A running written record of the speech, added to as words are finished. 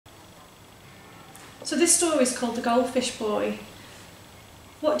So this story is called The Goldfish Boy.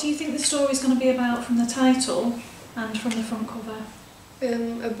 What do you think the story is going to be about from the title and from the front cover?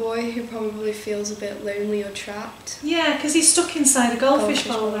 A boy who probably feels a bit lonely or trapped. Yeah, because he's stuck inside a goldfish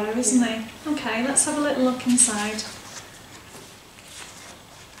bowl bowl, there, isn't yeah. he? Okay, let's have a little look inside.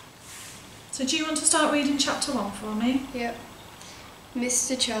 So do you want to start reading chapter 1 for me? Yep.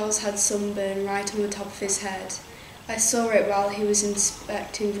 Mr. Charles had sunburn right on the top of his head. I saw it while he was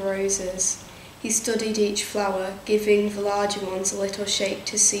inspecting the roses. He studied each flower, giving the larger ones a little shake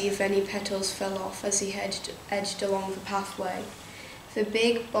to see if any petals fell off as he edged along the pathway. The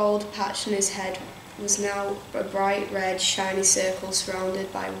big, bold patch on his head was now a bright red, shiny circle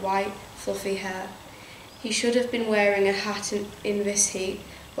surrounded by white, fluffy hair. He should have been wearing a hat in this heat,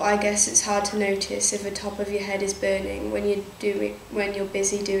 but I guess it's hard to notice if the top of your head is burning when you're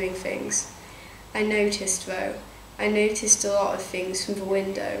busy doing things. I noticed, though. I noticed a lot of things from the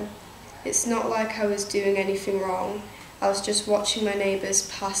window. It's not like I was doing anything wrong. I was just watching my neighbours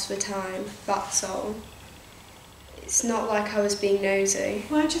pass the time, that's all. It's not like I was being nosy.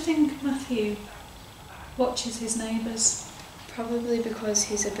 Why do you think Matthew watches his neighbours? Probably because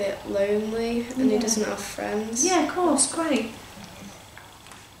he's a bit lonely and he doesn't have friends. Yeah, of course, great.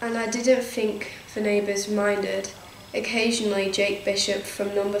 And I didn't think the neighbours minded. Occasionally Jake Bishop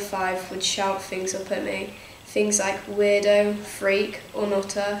from number 5 would shout things up at me, things like weirdo, freak or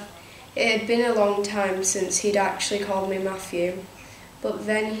nutter. It had been a long time since he'd actually called me Matthew, but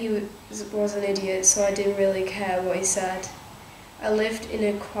then he was an idiot, so I didn't really care what he said. I lived in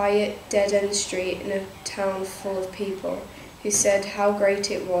a quiet, dead-end street in a town full of people who said how great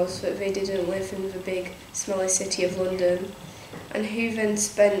it was that they didn't live in the big, smelly city of London, and who then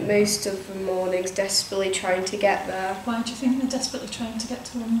spent most of the mornings desperately trying to get there. Why do you think they're desperately trying to get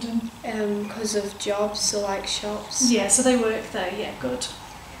to London? Because of jobs, so like shops. Yeah, so they work there, yeah, good.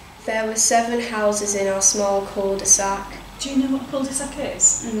 There were 7 houses in our small cul-de-sac. Do you know what a cul-de-sac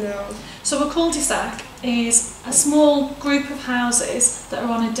is? No. So a cul-de-sac is a small group of houses that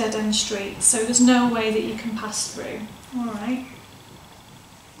are on a dead-end street, so there's no way that you can pass through. All right.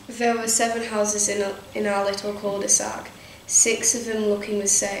 There were 7 houses in our little cul-de-sac. 6 of them looked the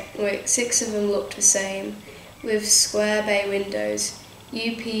same, with square bay windows,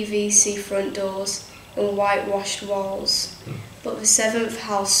 UPVC front doors, and whitewashed walls. But the 7th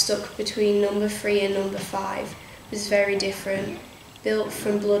house stuck between number 3 and number 5 was very different, built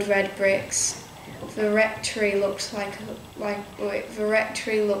from blood red bricks. The rectory looked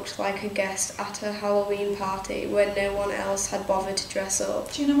like a guest at a Halloween party when no one else had bothered to dress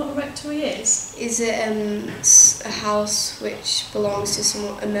up. Do you know what a rectory is? Is it a house which belongs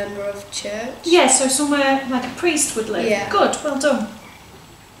to a member of church? Yeah, so somewhere like a priest would live. Yeah. Good, well done.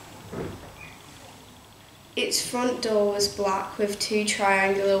 Its front door was black with 2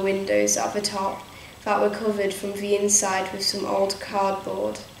 triangular windows at the top that were covered from the inside with some old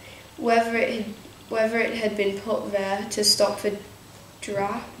cardboard. Whether it had been put there to stop the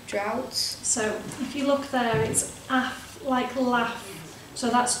droughts. So if you look there, it's like laugh. So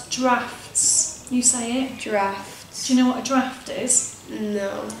that's drafts. You say it? Drafts. Do you know what a draft is?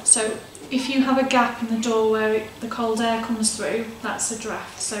 No. So if you have a gap in the door where the cold air comes through, that's a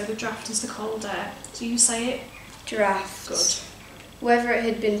draft. So the draft is the cold air. Do you say it? Drafts. Good. Whether it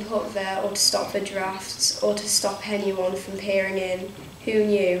had been put there or to stop the drafts or to stop anyone from peering in, who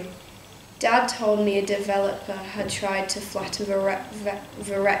knew? Dad told me a developer had tried to flatten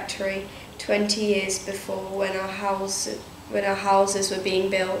the rectory 20 years before when our houses were being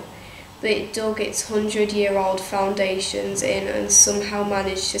built, but it dug its 100-year-old foundations in and somehow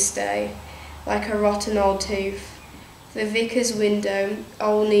managed to stay, like a rotten old tooth. The vicar's window,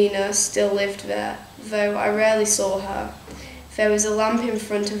 old Nina, still lived there, though I rarely saw her. There was a lamp in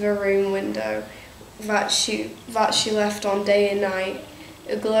front of her room window that she left on day and night,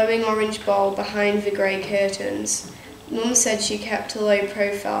 a glowing orange ball behind the grey curtains. Mum said she kept a low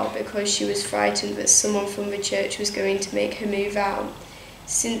profile because she was frightened that someone from the church was going to make her move out,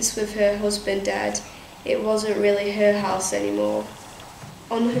 since with her husband dead, it wasn't really her house anymore.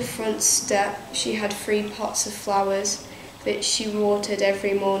 On her front step she had 3 pots of flowers that she watered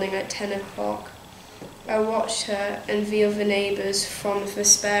every morning at 10 o'clock. I watched her and the other neighbours from the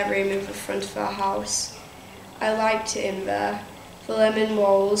spare room in the front of our house. I liked it in there. The lemon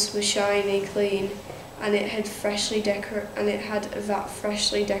walls were shiny clean, and it had that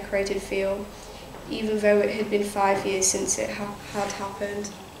freshly decorated feel, even though it had been 5 years since it had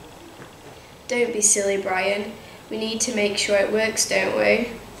happened. Don't be silly, Brian. We need to make sure it works, don't we?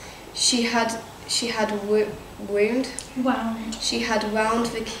 She had wound Wound. She had wound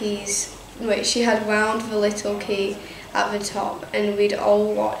the little key at the top, and we'd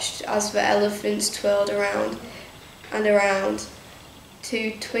all watched as the elephants twirled around and around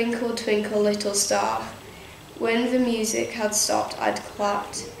to Twinkle Twinkle Little Star. When the music had stopped, I'd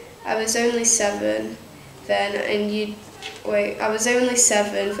clapped. I was only 7 then,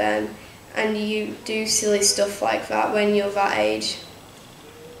 and you do silly stuff like that when you're that age.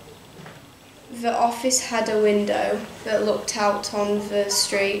 The office had a window that looked out on the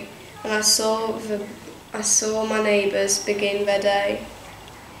street, and I saw my neighbours begin their day.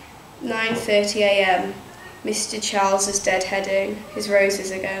 9:30 a.m. Mr. Charles is deadheading his roses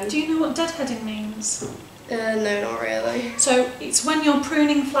again. Do you know what deadheading means? No, not really. So it's when you're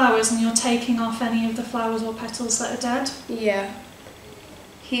pruning flowers and you're taking off any of the flowers or petals that are dead? Yeah.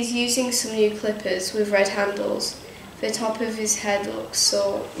 He's using some new clippers with red handles. The top of his head looks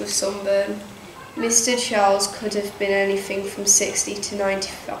sore with sunburn. Mr. Charles could have been anything from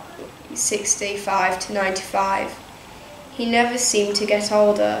 65 to 95. He never seemed to get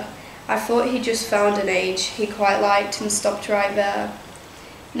older. I thought he just found an age he quite liked and stopped right there.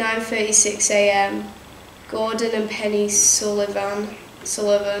 9:36 a.m. Gordon and Penny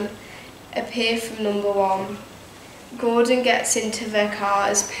Sullivan appear from number 1. Gordon gets into their car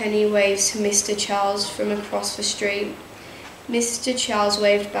as Penny waves to Mr. Charles from across the street. Mr. Charles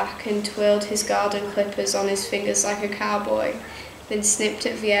waved back and twirled his garden clippers on his fingers like a cowboy, then snipped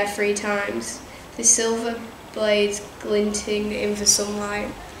at the air 3 times, the silver blades glinting in the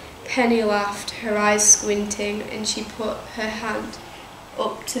sunlight. Penny laughed, her eyes squinting, and she put her hand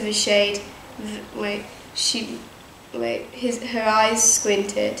up to the shade. Her eyes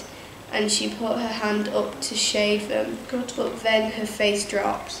squinted, and she put her hand up to shade them. Good. But then her face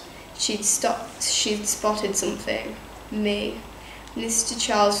dropped. She'd spotted something. Me. Mr.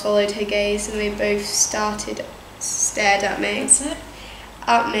 Charles followed her gaze, and they both stared at me. That's it.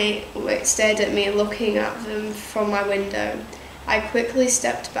 Stared at me, looking at them from my window. I quickly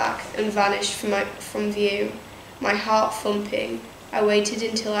stepped back and vanished from view, my heart thumping. I waited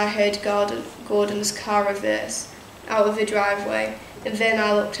until I heard Gordon's car reverse out of the driveway, and then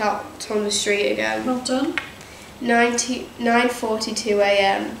I looked out on the street again. Well done. 9:42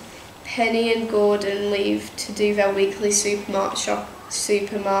 a.m. Penny and Gordon leave to do their weekly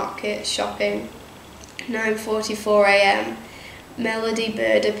supermarket shopping. 9:44 a.m. Melody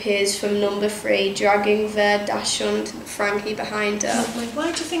Bird appears from number 3, dragging their dachshund Frankie behind her. Lovely.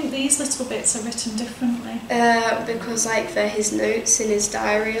 Why do you think these little bits are written differently? Because they're his notes in his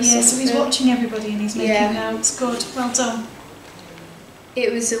diary or something. Yeah, so he's watching everybody and he's making notes. Good, well done.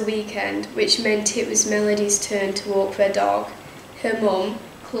 It was a weekend, which meant it was Melody's turn to walk their dog. Her mum,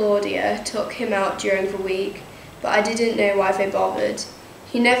 Claudia, took him out during the week, but I didn't know why they bothered.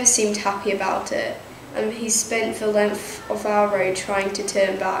 He never seemed happy about it, and he spent the length of our road trying to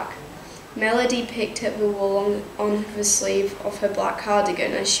turn back. Melody picked at the wool on the sleeve of her black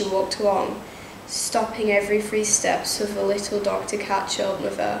cardigan as she walked along, stopping every 3 steps for the little dog to catch up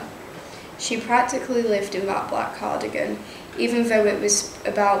with her. She practically lived in that black cardigan, even though it was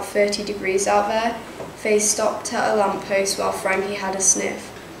about 30 degrees out there. They stopped at a lamppost while Frankie had a sniff,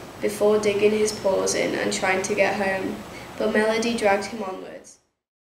 before digging his paws in and trying to get home, but Melody dragged him onwards.